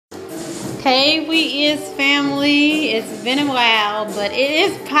Hey, we is family. It's been a while, but it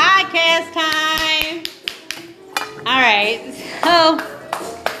is podcast time. All right, so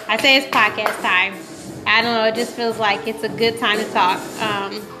I say it's podcast time. I don't know, it just feels like it's a good time to talk.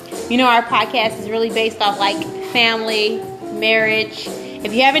 Our podcast is really based off like family, marriage.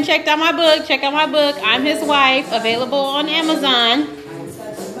 If you haven't checked out my book, check out my book. I'm His Wife, available on Amazon.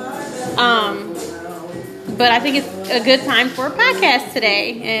 But I think it's a good time for a podcast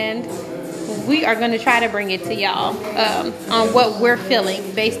today, and we are going to try to bring it to y'all on what we're feeling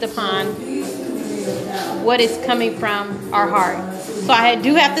based upon what is coming from our heart. So I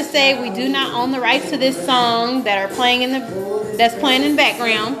do have to say we do not own the rights to this song that's playing in the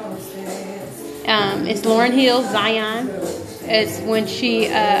background. It's Lauryn Hill, Zion. It's when she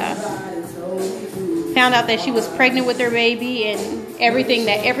found out that she was pregnant with her baby and everything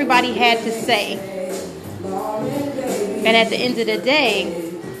that everybody had to say. And at the end of the day,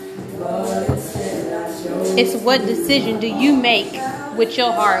 it's what decision do you make with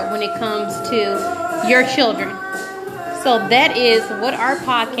your heart when it comes to your children. So that is what our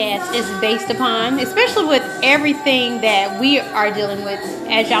podcast is based upon, especially with everything that we are dealing with.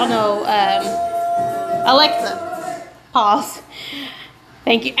 As y'all know, Alexa, pause.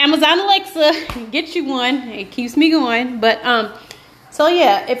 Thank you. Amazon Alexa, get you one. It keeps me going. But, so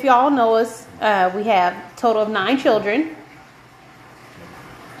yeah, if y'all know us, we have a total of 9 children.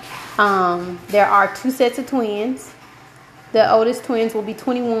 There are 2 sets of twins. The oldest twins will be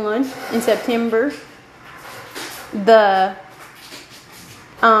 21 in September. The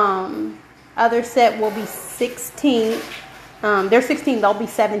other set will be 16. They're 16. They'll be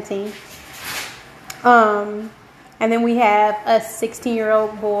 17. And then we have a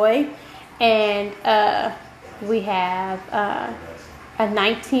 16-year-old boy, and we have a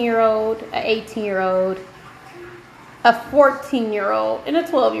 19-year-old, an 18-year-old, a 14-year-old, and a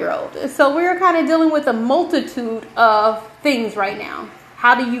 12-year-old. So we're kind of dealing with a multitude of things right now.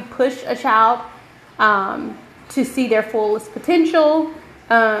 How do you push a child to see their fullest potential?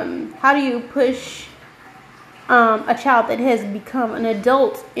 How do you push a child that has become an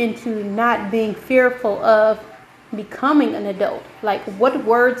adult into not being fearful of becoming an adult? Like, what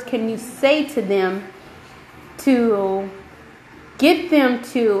words can you say to them to get them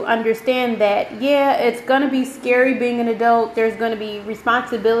to understand that, yeah, it's going to be scary being an adult. There's going to be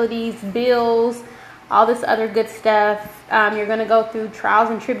responsibilities, bills, all this other good stuff. You're going to go through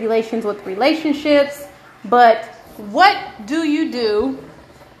trials and tribulations with relationships. But what do you do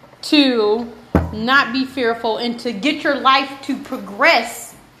to not be fearful and to get your life to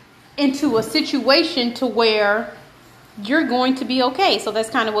progress into a situation to where you're going to be okay? So that's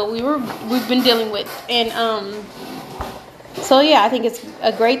kind of what we've been dealing with. And so yeah, I think it's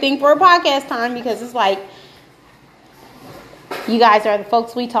a great thing for a podcast time, because it's like you guys are the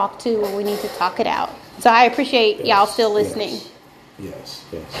folks we talk to and we need to talk it out. So I appreciate y'all still listening. Yes.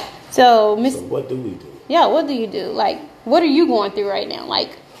 So what do we do? Yeah, what do you do? Like, what are you going through right now?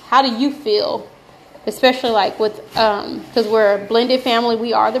 Like, how do you feel? Especially like with, because we're a blended family.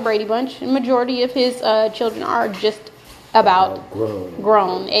 We are the Brady Bunch. And majority of his children are just about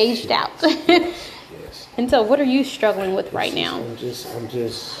grown, aged out. Yes. And so what are you struggling with right now? I'm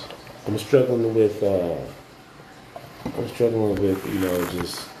struggling with,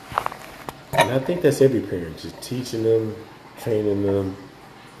 and I think that's every parent, just teaching them, training them,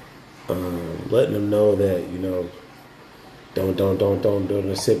 letting them know that, don't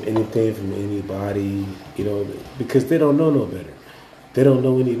accept anything from anybody, because they don't know no better. They don't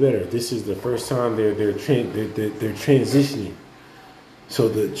know any better. This is the first time they're transitioning. So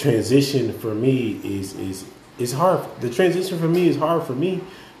the transition for me is hard. The transition for me is hard for me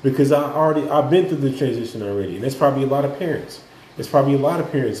because I've been through the transition already, and that's probably a lot of parents. There's probably a lot of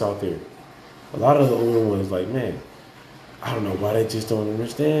parents out there. A lot of the older ones, like, man, I don't know why they just don't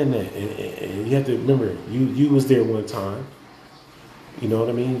understand that. And you have to remember, you was there one time. You know what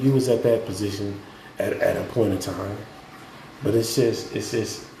I mean? You was at that position at a point in time. But it's just,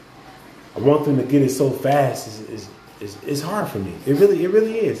 I want them to get it so fast. It's hard for me. It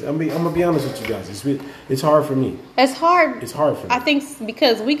really is. I mean, I'm gonna be honest with you guys. It's hard for me. It's hard. It's hard for me. I think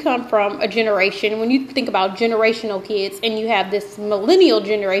because we come from a generation. When you think about generational kids, and you have this millennial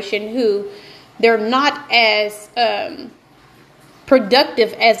generation who they're not as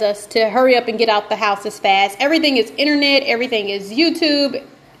productive as us to hurry up and get out the house as fast. Everything is internet. Everything is YouTube,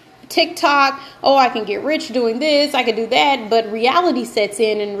 TikTok. Oh, I can get rich doing this. I can do that. But reality sets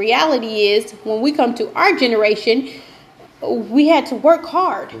in, and reality is when we come to our generation, we had to work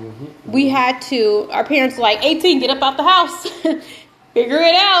hard. Mm-hmm. We had to, our parents were like, 18, get up out the house. Figure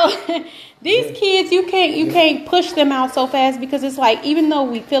it out. These kids, you can't push them out so fast, because it's like, even though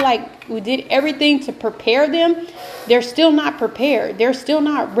we feel like we did everything to prepare them, they're still not prepared. They're still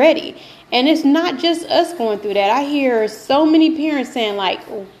not ready. And it's not just us going through that. I hear so many parents saying like,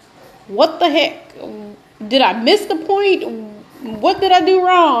 what the heck? Did I miss the point? What did I do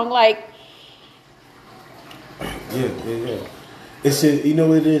wrong? Like, yeah. It's a, you know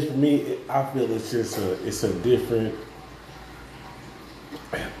what it is for me? I feel it's just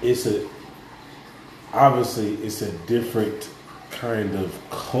obviously it's a different kind of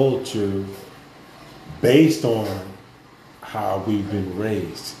culture based on how we've been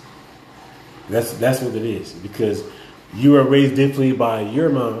raised. That's what it is, because you were raised differently by your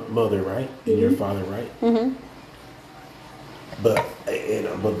mother, right, and your father, right? Mm-hmm. But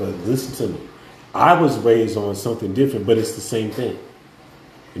listen to me. I was raised on something different, but it's the same thing.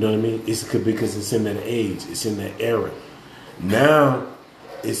 You know what I mean? It's because it's in that age, it's in that era. Now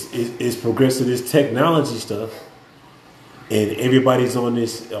it's progressive, this technology stuff, and everybody's on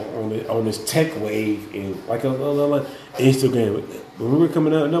this tech wave, and like Instagram. When we were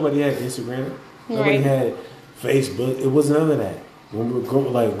coming up, nobody had Instagram, nobody had Facebook. It wasn't none of that. When we were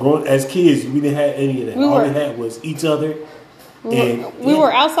growing as kids, we didn't have any of that. All we had was each other. And we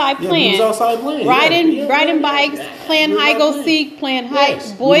were outside playing. We was outside playing. Riding bikes, playing high go seek, playing high.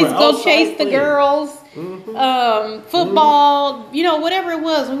 Boys go chase the girls. Mm-hmm. Football, whatever it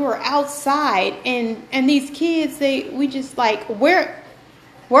was, we were outside, and these kids, we just like, where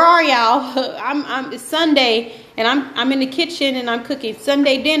are y'all? It's Sunday, and I'm in the kitchen and I'm cooking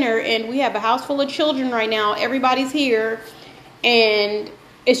Sunday dinner, and we have a house full of children right now. Everybody's here, and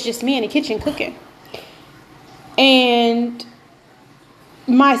it's just me in the kitchen cooking. And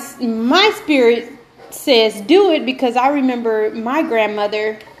my spirit says do it, because I remember my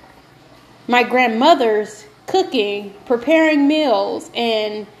grandmother's cooking, preparing meals,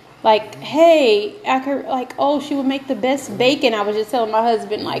 and like, hey, she would make the best bacon. I was just telling my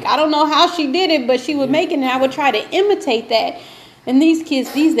husband, like, I don't know how she did it, but she would make it, and I would try to imitate that. And these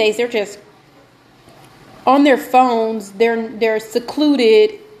kids these days, they're just on their phones. They're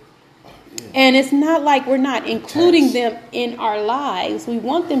secluded. And it's not like we're not including them in our lives. We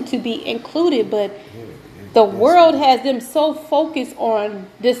want them to be included, but the world has them so focused on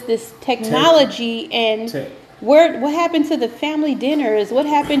this technology and what happened to the family dinners? What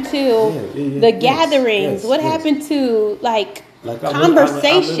happened to the gatherings? What happened to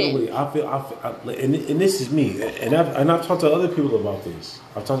conversation? I feel, and this is me, and I've talked to other people about this.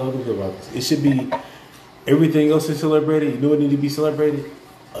 It should be everything else is celebrated. You know what need to be celebrated?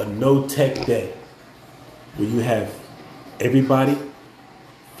 A no tech day, where you have everybody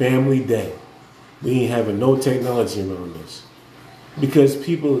family day. We ain't having no technology around us, because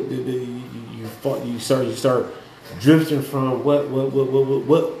people you start drifting from what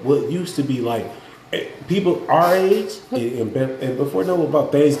used to be like. People our age and before know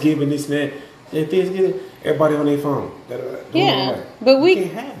about Thanksgiving, this and that. Thanksgiving, everybody on their phone. But we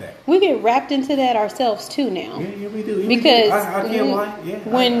can't have that. We get wrapped into that ourselves too now. Yeah, we do. Because I can't lie.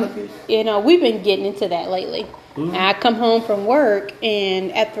 Yeah, we've been getting into that lately. Mm-hmm. I come home from work,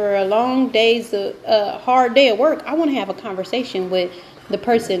 and after a long day's hard day at work, I want to have a conversation with the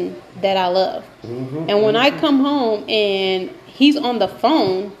person that I love. Mm-hmm. And when I come home and he's on the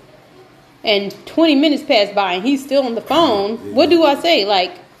phone, and 20 minutes pass by and he's still on the phone, what do I say?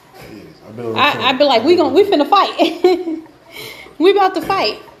 Like, I'd be like, we finna fight. We about to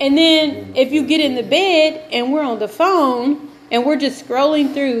fight. And then if you get in the bed and we're on the phone and we're just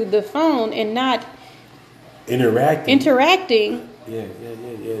scrolling through the phone and not interacting. Yeah.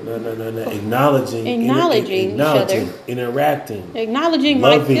 No. Acknowledging each other. Interacting. Acknowledging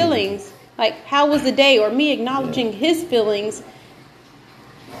my feelings. Like, how was the day? Or me acknowledging his feelings.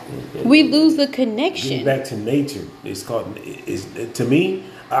 We lose the connection. Getting back to nature. To me,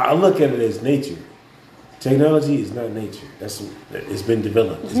 I look at it as nature. Technology is not nature. It's been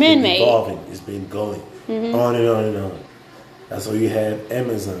developed. It's man-made. Been evolving. It's been going on and on and on. That's why you have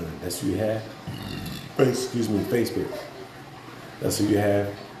Amazon. That's what you have. Facebook. That's what you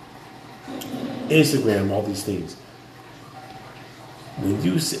have. Instagram. All these things. When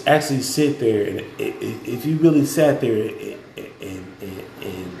you actually sit there, and if you really sat there and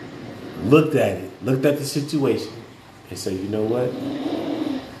looked at the situation, and say, you know what?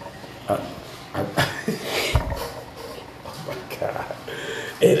 Oh my God.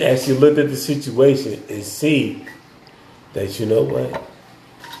 And actually looked at the situation and see that, you know what?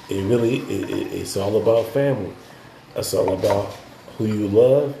 It's all about family. It's all about who you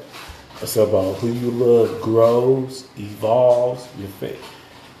love. It's about who you love grows, evolves,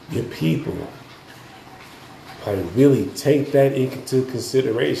 your people. Like, really take that into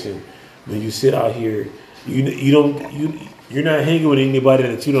consideration When you sit out here, you're not hanging with anybody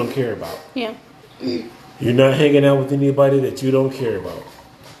that you don't care about. Yeah. You're not hanging out with anybody that you don't care about.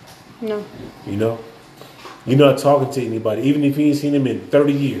 No. You know? You're not talking to anybody, even if you ain't seen them in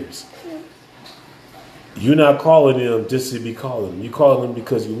 30 years. You're not calling them just to be calling them. You call them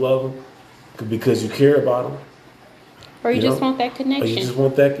because you love them, because you care about them. Or you just want that connection. Or you just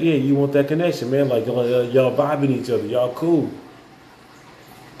want that, you want that connection, man. Like y'all vibing each other. Y'all cool.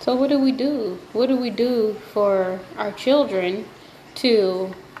 So what do we do? What do we do for our children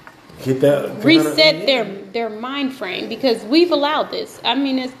to get that reset their mind frame? Because we've allowed this. I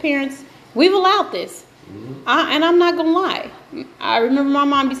mean, as parents, we've allowed this. Mm-hmm. And I'm not gonna lie. I remember my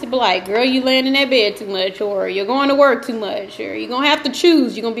mom used to be like, "Girl, you laying in that bed too much, or you're going to work too much, or you're gonna have to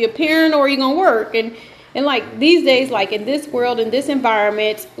choose. You're gonna be a parent or you're gonna work." And like these days, like in this world, in this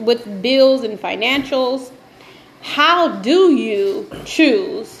environment, with bills and financials, how do you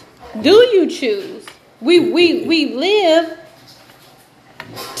choose? Do you choose? We live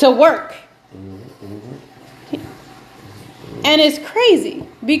to work. And it's crazy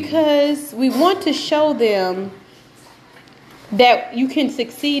because we want to show them that you can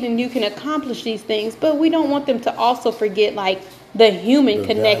succeed and you can accomplish these things, but we don't want them to also forget like the human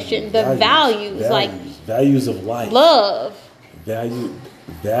connection, values of life, love,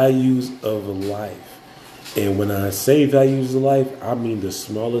 values of life. And when I say values of life, I mean the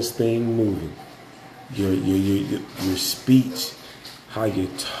smallest thing moving. Your speech, how you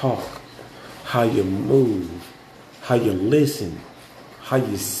talk, how you move, how you listen, how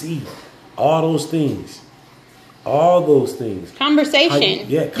you see, all those things. Conversation.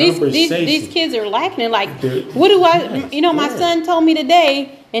 Conversation. These kids are lacking it. Like, what do I, my son told me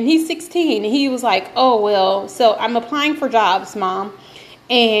today, and he's 16, and he was like, "Oh, well, so I'm applying for jobs, Mom.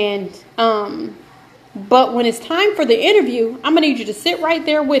 And, but when it's time for the interview, I'm going to need you to sit right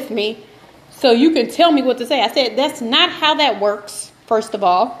there with me so you can tell me what to say." I said, "That's not how that works, first of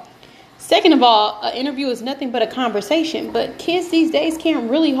all. Second of all, an interview is nothing but a conversation. But kids these days can't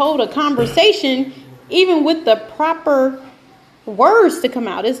really hold a conversation even with the proper words to come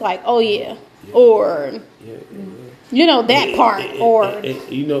out. It's like, oh, yeah. Or, that part. Or, and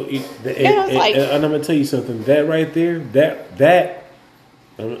I'm going to tell you something. That right there,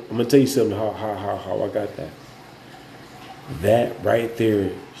 I'm going to tell you something how I got that. That right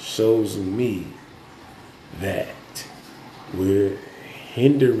there shows me that we're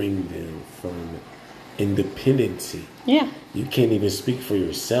hindering them from independency. Yeah. You can't even speak for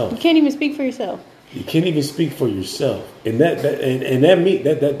yourself. You can't even speak for yourself. And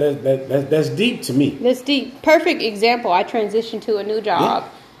that's deep to me. That's deep. Perfect example. I transitioned to a new job,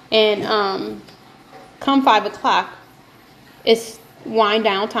 and come 5 o'clock, it's wind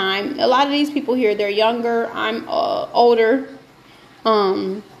down time. A lot of these people here, they're younger. I'm older,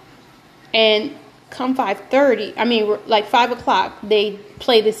 and come 5:30. I mean, like 5 o'clock, they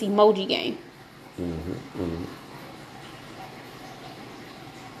play this emoji game.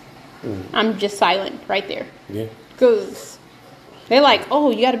 I'm just silent right there. Yeah. Because they're like,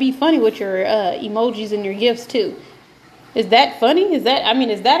 "Oh, you got to be funny with your emojis and your gifs too." Is that funny? Is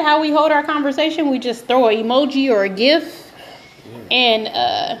that how we hold our conversation? We just throw an emoji or a gif, and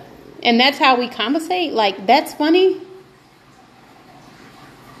that's how we conversate. Like, that's funny.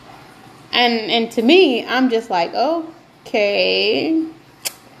 And to me, I'm just like, okay,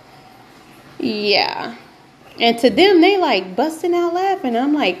 yeah. And to them, they like busting out laughing.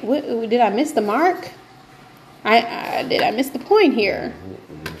 I'm like, what, did I miss the mark? Did I miss the point here?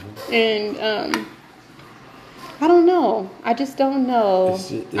 And I don't know. I just don't know.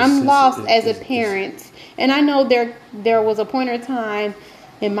 I'm lost as a parent. And I know there was a point in time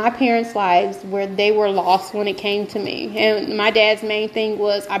in my parents' lives where they were lost when it came to me. And my dad's main thing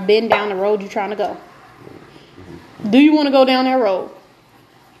was, I've been down the road you're trying to go. Do you want to go down that road?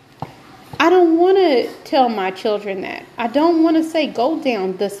 I don't want to tell my children that. I don't want to say go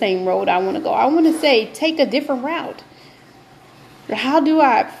down the same road I want to go. I want to say take a different route. How do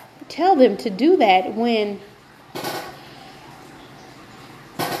I tell them to do that when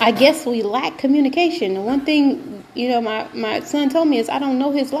I guess we lack communication? The one thing, my son told me is I don't know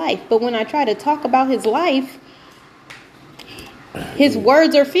his life. But when I try to talk about his life, his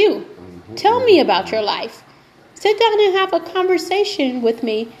words are few. Tell me about your life. Sit down and have a conversation with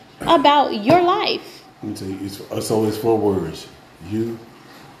me about your life. Let me tell you, it's always 4 words. You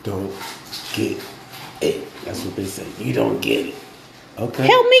don't get it. That's what they say. You don't get it. Okay.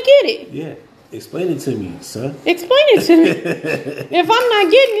 Help me get it. Yeah. Explain it to me, son. Explain it to me. If I'm not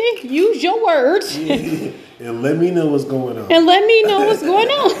getting it, use your words. And let me know what's going on.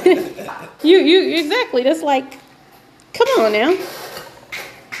 You exactly. That's like, come on now.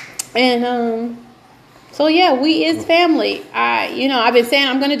 And so yeah, we is family. I've been saying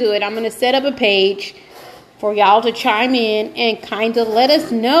I'm gonna do it. I'm gonna set up a page for y'all to chime in and kind of let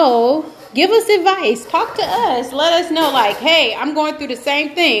us know, give us advice, talk to us, let us know like, hey, I'm going through the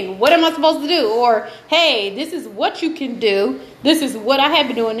same thing. What am I supposed to do? Or hey, this is what you can do. This is what I have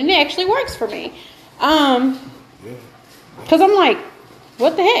been doing, and it actually works for me. Because I'm like,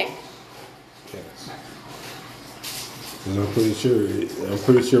 what the heck? Yes. And I'm pretty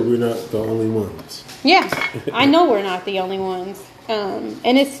sure we're not the only ones. Yeah, I know we're not the only ones. And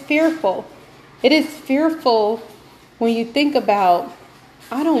it's fearful. It is fearful when you think about,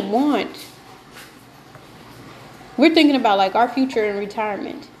 we're thinking about like our future in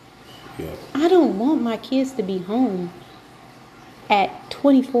retirement. Yeah. I don't want my kids to be home at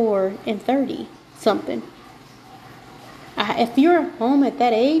 24 and 30 something. If you're home at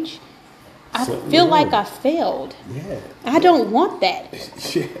that age, I feel like I failed. Yeah. I don't want that.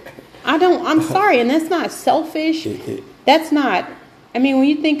 Yeah. I'm sorry, and that's not selfish. That's not, when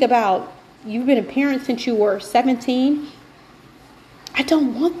you think about, you've been a parent since you were 17. I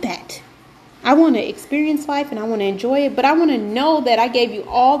don't want that. I want to experience life and I want to enjoy it, but I want to know that I gave you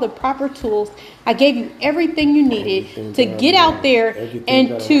all the proper tools. I gave you everything you needed to get out there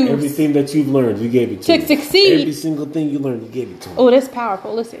and to... Everything that you've learned, you gave it to me. To succeed. Every single thing you learned, you gave it to me. Oh, that's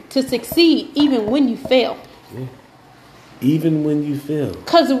powerful. Listen, to succeed even when you fail. Yeah. Even when you fail.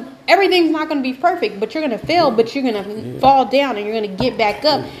 Because everything's not going to be perfect, but you're going to fail, but you're going to fall down and you're going to get back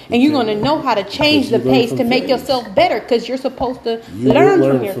up, and you're going to know how to change the pace to make yourself better, because you're supposed to learn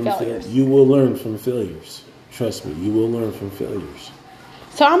from your failures. You will learn from failures. Trust me, you will learn from failures.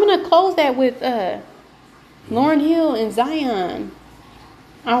 So I'm going to close that with Lauryn Hill and Zion.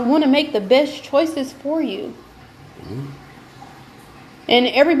 I want to make the best choices for you. Mm-hmm. And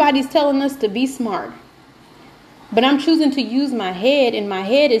everybody's telling us to be smart. But I'm choosing to use my head, and my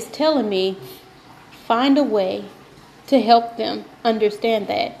head is telling me, find a way to help them understand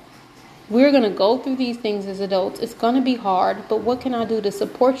that. We're going to go through these things as adults. It's going to be hard, but what can I do to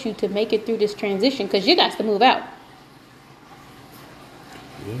support you to make it through this transition? Because you got to move out.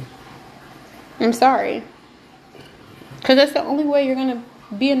 Yeah. I'm sorry. Because that's the only way you're going to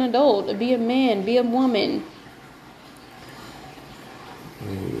be an adult, be a man, be a woman.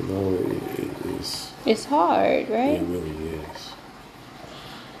 It's hard, right? It really is.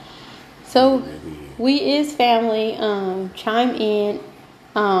 So, we is family. Chime in.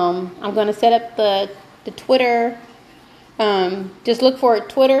 I'm going to set up the Twitter. Just look for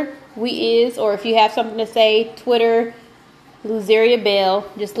Twitter. We is, or if you have something to say, Twitter, Luzeria Bell.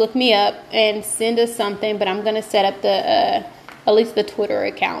 Just look me up and send us something. But I'm going to set up at least the Twitter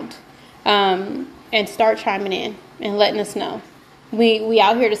account, and start chiming in and letting us know. We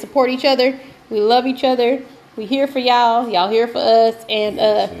out here to support each other. We love each other. We here for y'all. Y'all here for us. And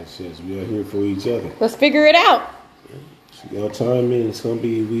yes. We are here for each other. Let's figure it out. So y'all chime in. It's gonna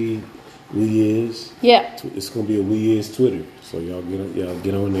be we is. Yeah. It's gonna be a we is Twitter. So y'all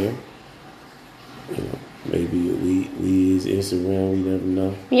get on there. Maybe we is Instagram. We never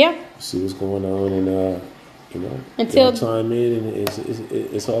know. Yeah. See what's going on, and until y'all chime in, and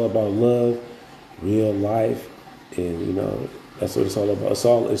it's all about love, real life, and that's what it's all about.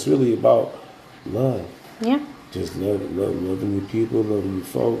 It's really about love. Yeah. Just loving your people, loving your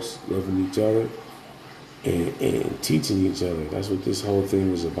folks, loving each other, and teaching each other. That's what this whole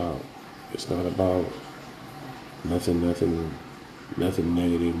thing is about. It's not about nothing negative, nothing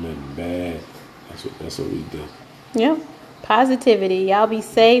bad. That's what we do. Yeah. Positivity. Y'all be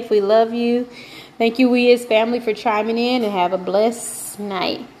safe. We love you. Thank you, we as family, for chiming in, and have a blessed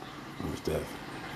night. Most definitely.